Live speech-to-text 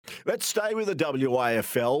Let's stay with the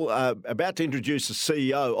WAFL. About to introduce the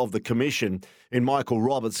CEO of the Commission in Michael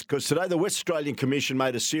Roberts, because today the West Australian Commission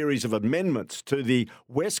made a series of amendments to the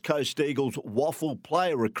West Coast Eagles waffle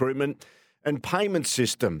player recruitment and payment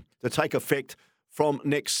system to take effect from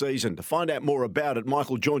next season. To find out more about it,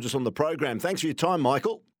 Michael joins us on the program. Thanks for your time,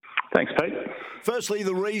 Michael. Thanks, Pete. Firstly,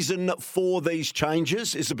 the reason for these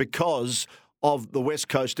changes, is it because of the West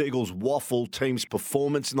Coast Eagles waffle team's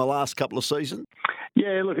performance in the last couple of seasons?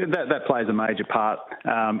 Yeah, look, that plays a major part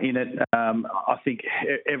in it. I think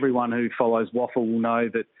everyone who follows waffle will know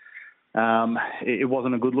that it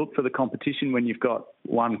wasn't a good look for the competition when you've got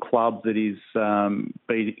one club that is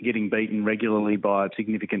getting beaten regularly by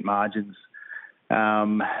significant margins.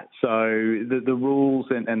 So the rules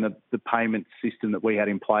and the payment system that we had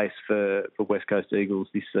in place for West Coast Eagles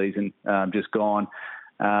this season, just gone,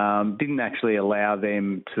 didn't actually allow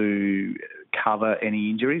them to cover any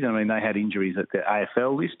injuries. I mean, they had injuries at the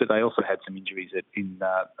AFL list, but they also had some injuries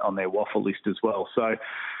on their waffle list as well. So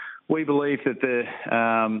we believe that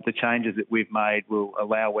the changes that we've made will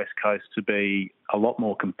allow West Coast to be a lot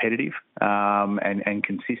more competitive and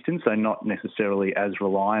consistent, so not necessarily as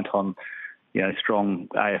reliant on strong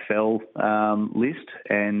AFL list.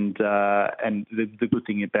 And the good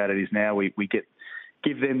thing about it is now we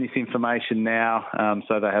give them this information now,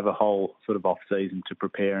 so they have a whole sort of off-season to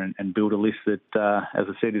prepare and build a list that, as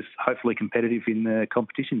I said, is hopefully competitive in the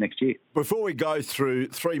competition next year. Before we go through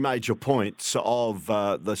three major points of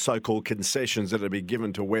the so-called concessions that will be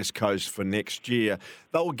given to West Coast for next year,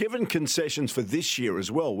 they were given concessions for this year as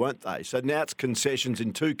well, weren't they? So now it's concessions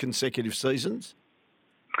in 2 consecutive seasons?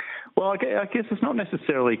 Well, I guess it's not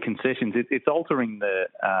necessarily concessions. It's altering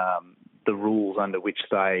the rules under which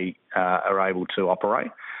they are able to operate.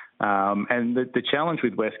 And the challenge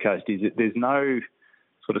with West Coast is that there's no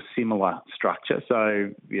sort of similar structure.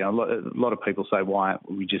 So, a lot of people say, why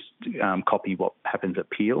don't we just copy what happens at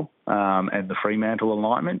Peel and the Fremantle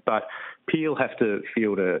alignment? But Peel have to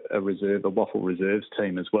field a waffle reserves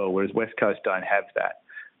team as well, whereas West Coast don't have that.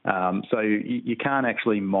 So you can't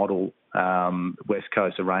actually model West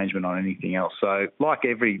Coast arrangement on anything else. So like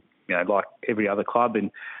every other club,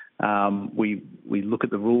 and we look at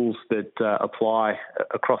the rules that apply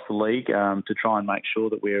across the league to try and make sure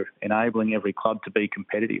that we're enabling every club to be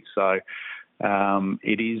competitive. So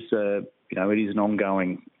it is an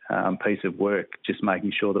ongoing piece of work, just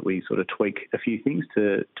making sure that we sort of tweak a few things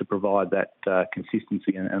to provide that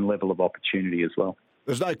consistency and level of opportunity as well.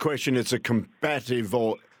 There's no question it's a combative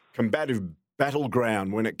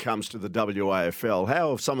battleground when it comes to the WAFL.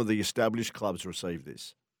 How have some of the established clubs received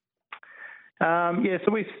this?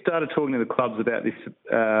 So we started talking to the clubs about this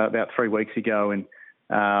about 3 weeks ago, and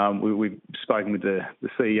we've spoken with the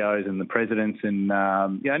CEOs and the presidents, and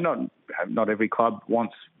not every club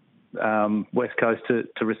wants West Coast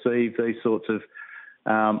to receive these sorts of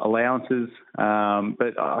allowances,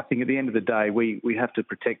 but I think at the end of the day we have to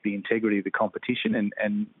protect the integrity of the competition,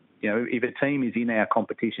 and if a team is in our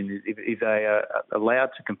competition, if they are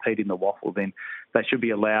allowed to compete in the waffle, then they should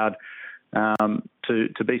be allowed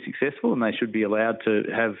to be successful, and they should be allowed to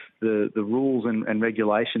have the rules and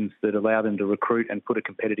regulations that allow them to recruit and put a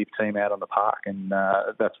competitive team out on the park. And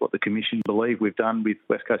that's what the Commission believe we've done with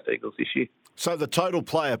West Coast Eagles this year. So the total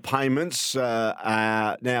player payments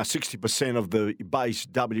are now 60% of the base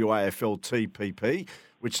WAFL TPP,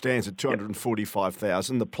 which stands at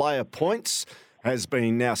 $245,000. The player points has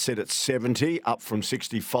been now set at 70, up from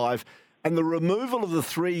 65. And the removal of the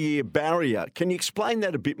 3-year barrier, can you explain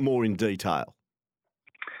that a bit more in detail?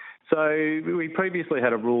 So we previously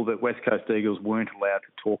had a rule that West Coast Eagles weren't allowed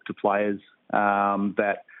to talk to players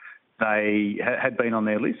that they had been on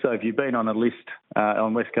their list. So if you've been on a list,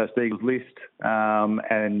 on West Coast Eagles list,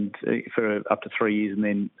 and for up to 3 years and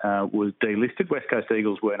then was delisted, West Coast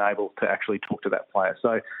Eagles weren't able to actually talk to that player.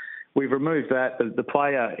 So we've removed that. The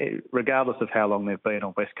player, regardless of how long they've been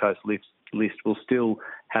on West Coast list, will still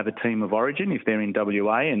have a team of origin if they're in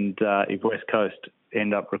WA, and if West Coast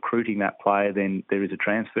end up recruiting that player, then there is a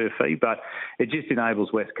transfer fee. But it just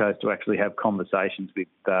enables West Coast to actually have conversations with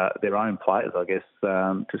their own players, I guess,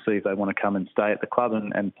 to see if they want to come and stay at the club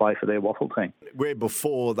and play for their waffle team. Where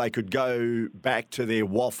before they could go back to their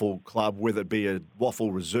waffle club, whether it be a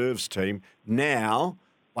waffle reserves team, now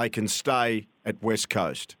they can stay at West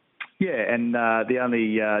Coast. Yeah, and the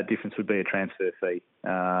only difference would be a transfer fee,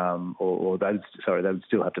 or they would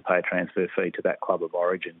still have to pay a transfer fee to that club of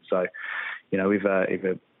origin. So, if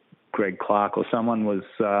a Greg Clark or someone was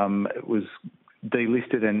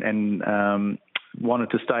delisted and wanted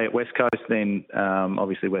to stay at West Coast, then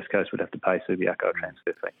obviously West Coast would have to pay Subiaco a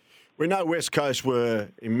transfer fee. We know West Coast were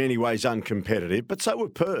in many ways uncompetitive, but so were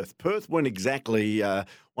Perth. Perth weren't exactly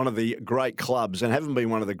one of the great clubs and haven't been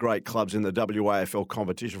one of the great clubs in the WAFL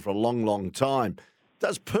competition for a long, long time.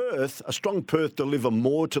 Does a strong Perth, deliver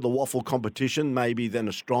more to the WAFL competition maybe than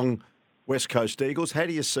a strong West Coast Eagles? How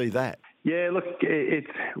do you see that? Yeah, look,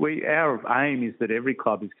 our aim is that every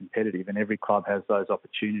club is competitive and every club has those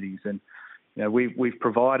opportunities. And you know, we've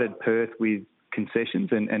provided Perth with concessions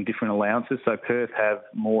and different allowances. So Perth have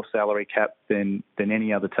more salary cap than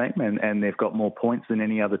any other team, and they've got more points than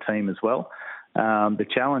any other team as well. The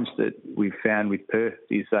challenge that we've found with Perth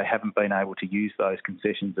is they haven't been able to use those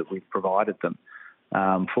concessions that we've provided them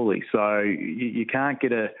fully. So you can't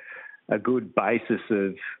get a good basis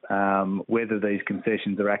of whether these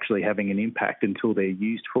concessions are actually having an impact until they're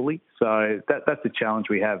used fully. So that's the challenge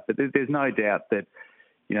we have. But there's no doubt that,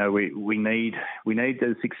 you know, we need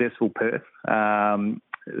a successful Perth.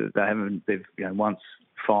 They've once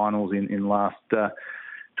finals in the last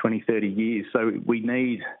 20, 30 years. So we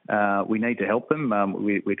need to help them.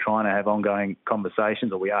 We're trying to have ongoing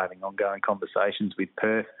conversations, or we are having ongoing conversations with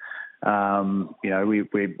Perth.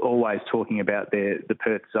 We're always talking about the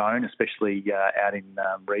Perth zone, especially out in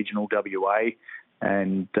regional WA,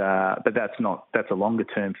 but that's a longer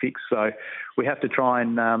term fix. So we have to try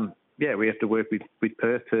and we have to work with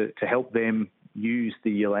Perth to help them use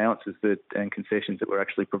the allowances and concessions that we're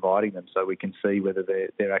actually providing them, so we can see whether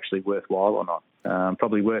they're actually worthwhile or not.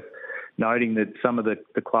 Probably worth noting that some of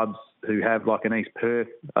the clubs who have, like an East Perth,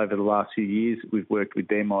 over the last few years, we've worked with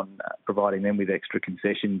them on providing them with extra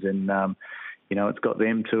concessions, and it's got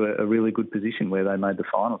them to a really good position where they made the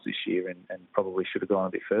finals this year and probably should have gone a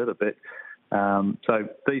bit further. But so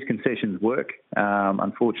these concessions work.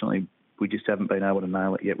 Unfortunately, we just haven't been able to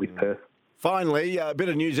nail it yet with Perth. Finally, a bit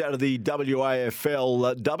of news out of the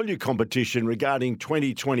WAFL W competition regarding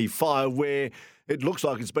 2025, where it looks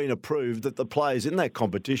like it's been approved that the players in that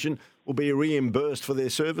competition will be reimbursed for their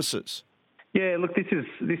services. Yeah, look, this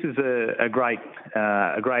is a great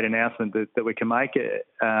announcement that we can make.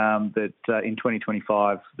 That in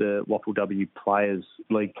 2025 the WAFL W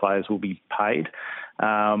league players will be paid.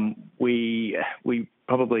 We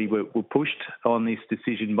probably were pushed on this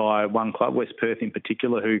decision by one club, West Perth in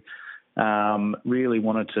particular, who really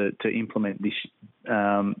wanted to implement this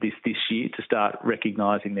year to start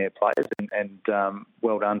recognising their players, and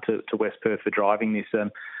well done to West Perth for driving this.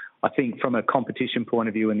 I think from a competition point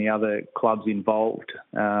of view and the other clubs involved,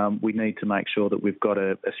 we need to make sure that we've got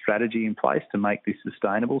a strategy in place to make this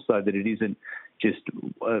sustainable, so that it isn't just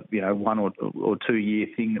 1 or 2 year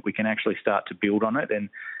thing, that we can actually start to build on it. And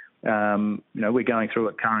we're going through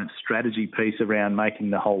a current strategy piece around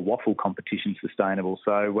making the whole WAFL competition sustainable.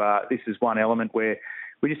 So this is one element where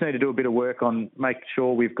we just need to do a bit of work on making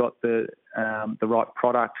sure we've got the right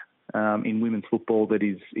product in women's football that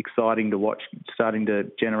is exciting to watch, starting to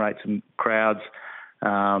generate some crowds,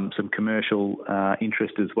 some commercial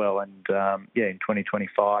interest as well. And in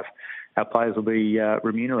 2025, our players will be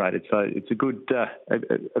remunerated. So it's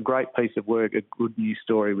a great piece of work, a good news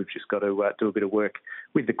story. We've just got to do a bit of work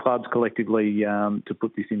with the clubs collectively to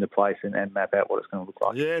put this into place and map out what it's going to look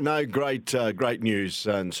like. Yeah, no, great news,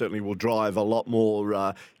 and certainly will drive a lot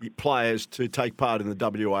more players to take part in the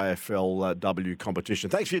WAFL W competition.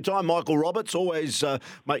 Thanks for your time, Michael Roberts. Always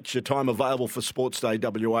makes your time available for Sports Day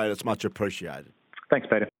WA, and it's much appreciated. Thanks,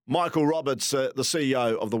 Peter. Michael Roberts, the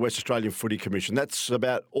CEO of the West Australian Footy Commission. That's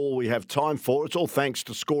about all we have time for. It's all thanks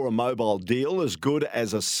to Score a Mobile deal as good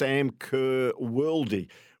as a Sam Kerr worldie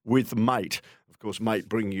with Mate. Of course, Mate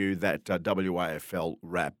bring you that WAFL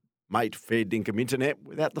wrap. Mate, fair dinkum internet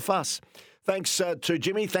without the fuss. Thanks to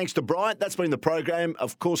Jimmy. Thanks to Bryant. That's been the program.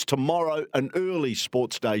 Of course, tomorrow, an early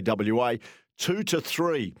Sports Day WA, 2 to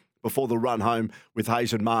 3 before the run home with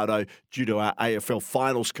Hayes and Mardo due to our AFL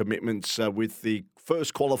finals commitments with the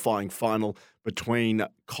first qualifying final between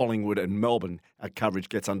Collingwood and Melbourne. Our coverage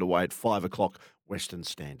gets underway at 5 o'clock Western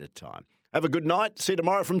Standard Time. Have a good night. See you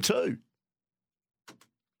tomorrow from 2.